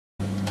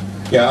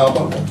Yeah,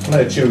 I'll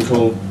play a tune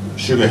called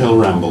Sugar Hill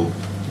Ramble.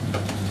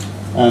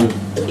 And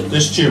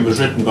this tune was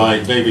written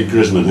by David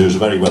Grisman, who's a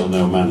very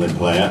well-known mandolin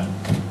player,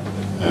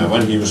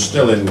 when he was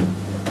still living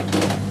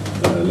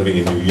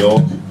in New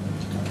York.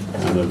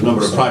 And a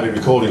number of private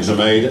recordings are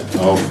made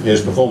of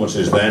his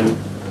performances then,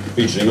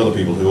 featuring other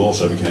people who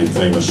also became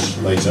famous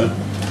later,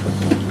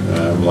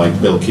 like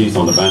Bill Keith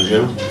on the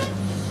banjo.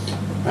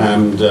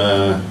 And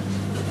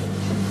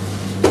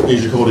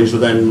these recordings were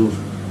then,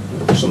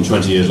 some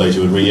 20 years later,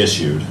 were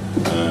reissued.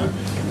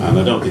 And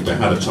I don't think they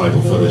had a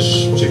title for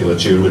this particular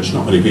tune, which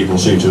not many people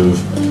seem to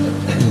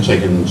have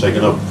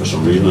taken up for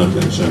some reason. I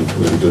think it's a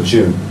really good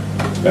tune.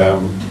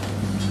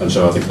 And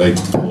so I think they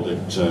called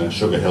it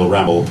Sugar Hill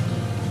Ramble,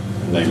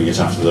 naming it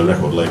after the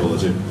record label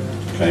that it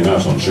came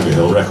out on, Sugar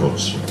Hill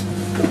Records.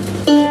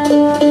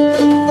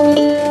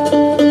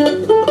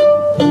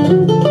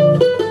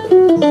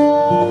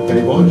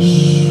 Any boys?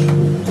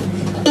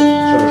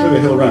 So, Sugar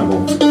Hill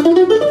Ramble.